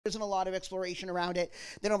There isn't a lot of exploration around it.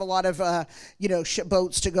 They don't have a lot of, ship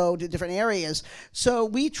boats to go to different areas. So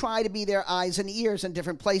we try to be their eyes and ears in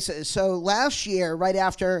different places. So last year, right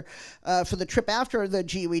after, for the trip after the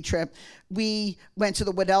GUE trip, we went to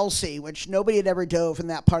the Weddell Sea, which nobody had ever dove in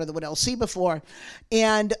that part of the Weddell Sea before.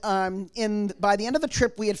 And by the end of the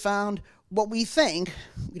trip, we had found what we think,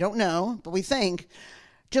 we don't know, but we think,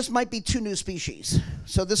 just might be 2 new species.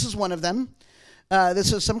 So this is one of them.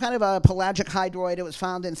 This is some kind of a pelagic hydroid. It was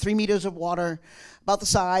found in 3 meters of water, about the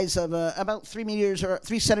size of about 3 meters or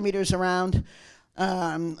 3 centimeters around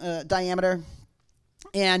diameter,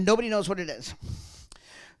 and nobody knows what it is.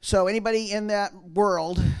 So anybody in that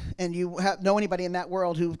world, and you know anybody in that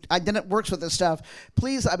world who works with this stuff,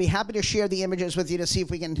 please, I'd be happy to share the images with you to see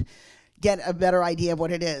if we can get a better idea of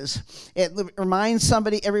what it is. It reminds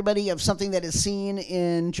everybody of something that is seen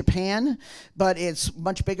in Japan, but it's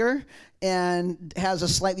much bigger and has a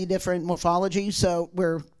slightly different morphology, so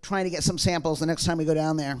we're trying to get some samples the next time we go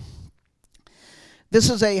down there.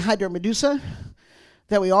 This is a hydromedusa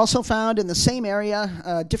that we also found in the same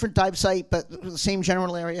area, different dive site, but the same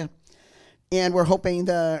general area, and we're hoping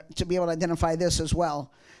to be able to identify this as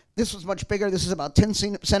well. This was much bigger. This is about 10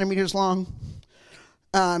 centimeters long.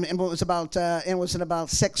 And it was in about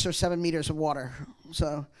 6 or 7 meters of water.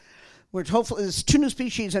 So we're hopefully there's 2 new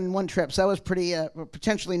species in one trip. So that was pretty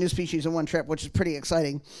potentially new species in one trip, which is pretty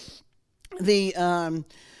exciting. The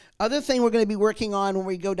other thing we're going to be working on when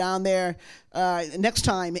we go down there next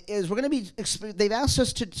time is we're going to be. They've asked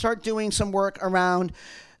us to start doing some work around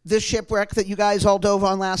this shipwreck that you guys all dove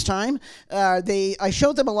on last time. I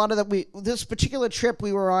showed them a lot of this particular trip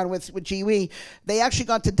we were on with GUE. They actually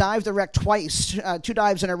got to dive the wreck twice, 2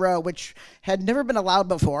 dives in a row, which had never been allowed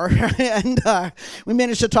before. And we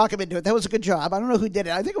managed to talk them into it. That was a good job. I don't know who did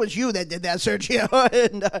it. I think it was you that did that, Sergio,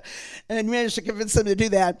 and managed to convince them to do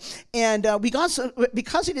that. And we got some,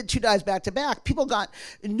 because he did 2 dives back to back, people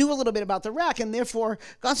knew a little bit about the wreck and therefore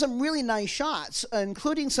got some really nice shots,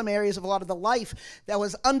 including some areas of a lot of the life that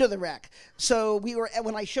was under the wreck. So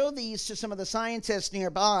when I showed these to some of the scientists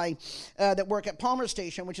nearby that work at Palmer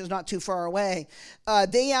Station, which is not too far away,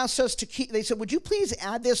 they asked us they said, would you please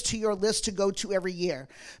add this to your list to go to every year?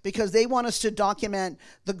 Because they want us to document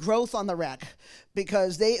the growth on the wreck,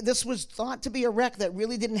 because this was thought to be a wreck that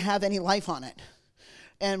really didn't have any life on it.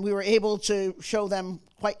 And we were able to show them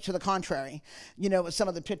quite to the contrary, with some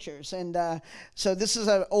of the pictures. And so this is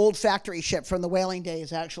an old factory ship from the whaling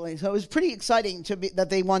days, actually. So it was pretty exciting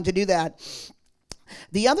that they wanted to do that.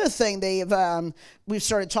 The other thing we've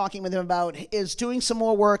started talking with them about is doing some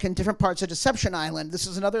more work in different parts of Deception Island. This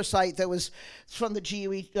is another site that was from the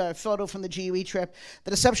GUE photo from the GUE trip.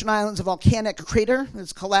 The Deception Island's a volcanic crater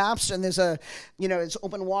that's collapsed, and there's it's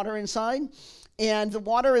open water inside. And the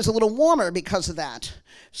water is a little warmer because of that.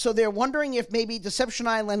 So they're wondering if maybe Deception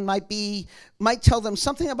Island might tell them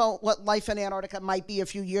something about what life in Antarctica might be a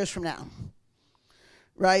few years from now.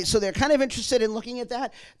 Right? So they're kind of interested in looking at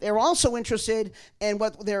that. They're also interested in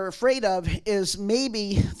what they're afraid of is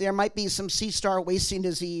maybe there might be some sea star wasting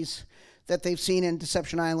disease that they've seen in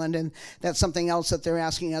Deception Island, and that's something else that they're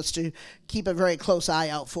asking us to keep a very close eye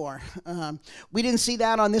out for. We didn't see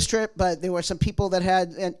that on this trip, but there were some people that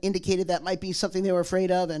had indicated that might be something they were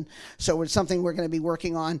afraid of, and so it's something we're going to be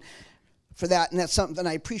working on for that, and that's something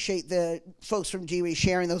I appreciate the folks from GUE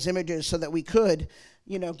sharing those images so that we could,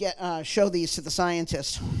 show these to the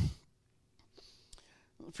scientists.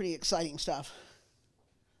 Pretty exciting stuff.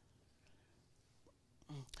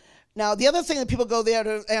 Now, the other thing that people go there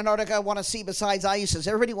to Antarctica want to see besides ice is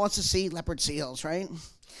everybody wants to see leopard seals, right?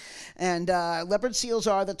 And leopard seals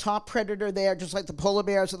are the top predator there, just like the polar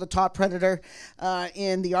bears are the top predator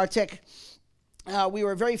in the Arctic. We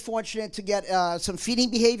were very fortunate to get some feeding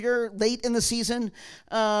behavior late in the season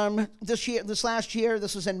this last year.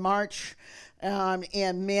 This was in March.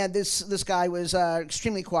 And man, this guy was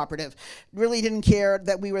extremely cooperative. Really didn't care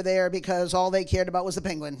that we were there because all they cared about was the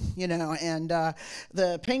penguin, And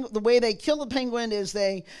the way they kill the penguin is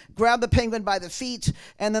they grab the penguin by the feet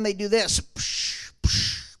and then they do this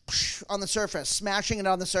on the surface, smashing it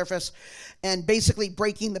on the surface, and basically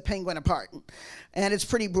breaking the penguin apart. And it's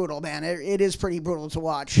pretty brutal, man. It is pretty brutal to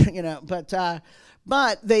watch,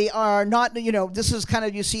 But they are not, this is kind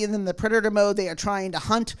of, you see in the predator mode, they are trying to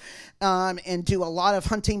hunt and do a lot of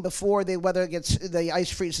hunting before the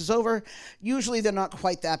ice freezes over. Usually they're not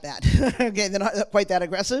quite that bad. Okay, they're not quite that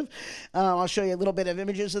aggressive. I'll show you a little bit of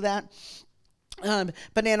images of that.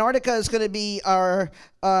 But Antarctica is going to be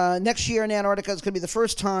next year in Antarctica is going to be the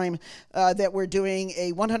first time that we're doing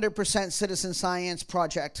a 100% citizen science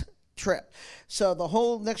project trip. So the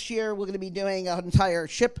whole next year we're going to be doing an entire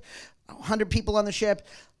ship, 100 people on the ship,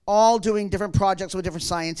 all doing different projects with different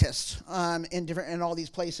scientists in all these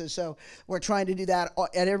places. So we're trying to do that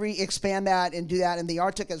expand that and do that in the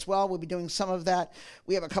Arctic as well. We'll be doing some of that.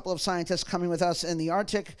 We have a couple of scientists coming with us in the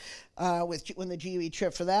Arctic when the GUE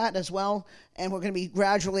trip for that as well. And we're going to be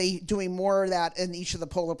gradually doing more of that in each of the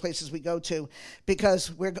polar places we go to,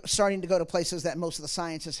 because we're starting to go to places that most of the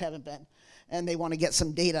scientists haven't been, and they want to get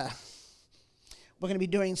some data. We're going to be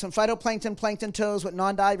doing some phytoplankton, plankton tows with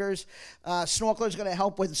non-divers. Snorkelers are going to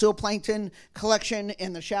help with zooplankton collection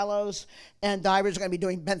in the shallows, and divers are going to be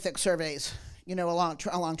doing benthic surveys, along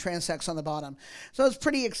transects on the bottom. So it's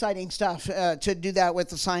pretty exciting stuff to do that with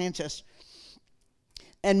the scientists.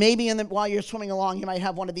 And maybe while you're swimming along, you might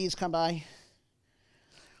have one of these come by.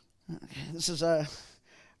 This is our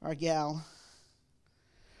gal.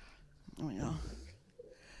 There we go.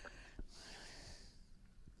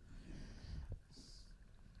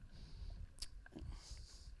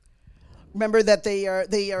 Remember that they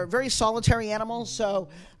are very solitary animals, so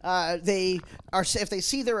if they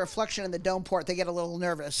see their reflection in the dome port, they get a little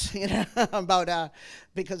nervous, about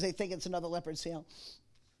because they think it's another leopard seal.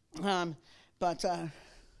 But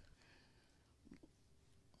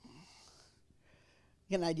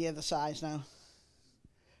get an idea of the size now.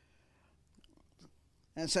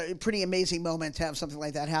 And it's a pretty amazing moment to have something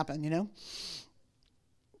like that happen,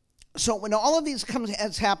 So when all of these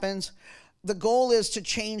happens, the goal is to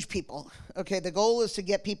change people, okay? The goal is to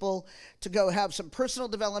get people to go have some personal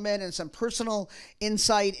development and some personal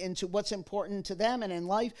insight into what's important to them and in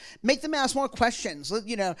life. Make them ask more questions.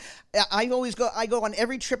 I go on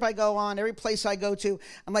every trip I go on, every place I go to.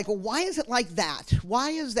 I'm like, well, why is it like that? Why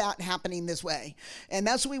is that happening this way? And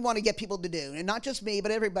that's what we want to get people to do. And not just me, but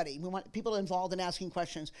everybody. We want people involved in asking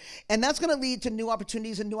questions. And that's going to lead to new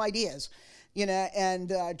opportunities and new ideas.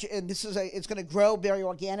 And it's going to grow very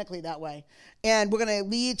organically that way. And we're going to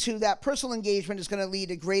lead to that personal engagement is going to lead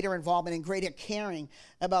to greater involvement and greater caring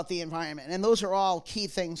about the environment. And those are all key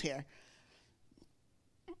things here.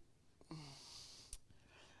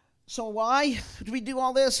 So why do we do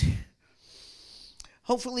all this?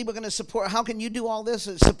 Hopefully we're going to support, how can you do all this?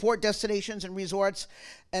 Support destinations and resorts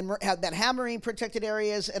and have marine protected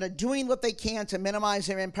areas and are doing what they can to minimize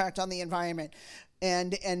their impact on the environment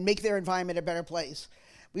and make their environment a better place.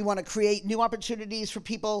 We want to create new opportunities for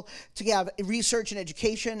people to have research and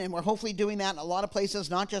education, and we're hopefully doing that in a lot of places,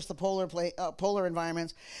 not just the polar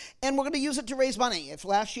environments. And we're going to use it to raise money. If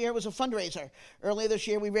last year was a fundraiser, earlier this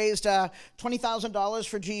year we raised $20,000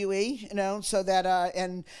 for GUE, so that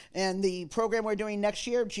and the program we're doing next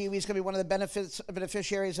year, GUE is going to be one of the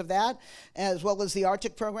beneficiaries of that, as well as the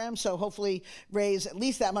Arctic program. So hopefully raise at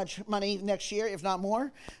least that much money next year, if not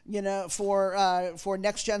more, for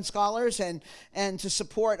next gen scholars and to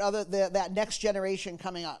support that next generation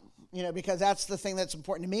coming up, because that's the thing that's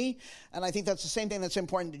important to me, and I think that's the same thing that's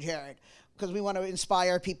important to Jared, because we want to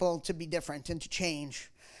inspire people to be different and to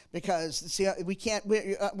change, because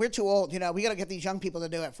we're too old, we got to get these young people to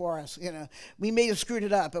do it for us, we may have screwed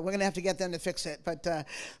it up, but we're going to have to get them to fix it, but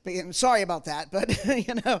I'm sorry about that, but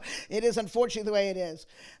it is unfortunately the way it is.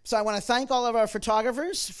 So I want to thank all of our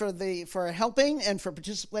photographers for helping and for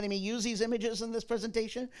letting me use these images in this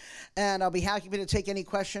presentation, and I'll be happy to take any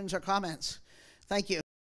questions or comments. Thank you.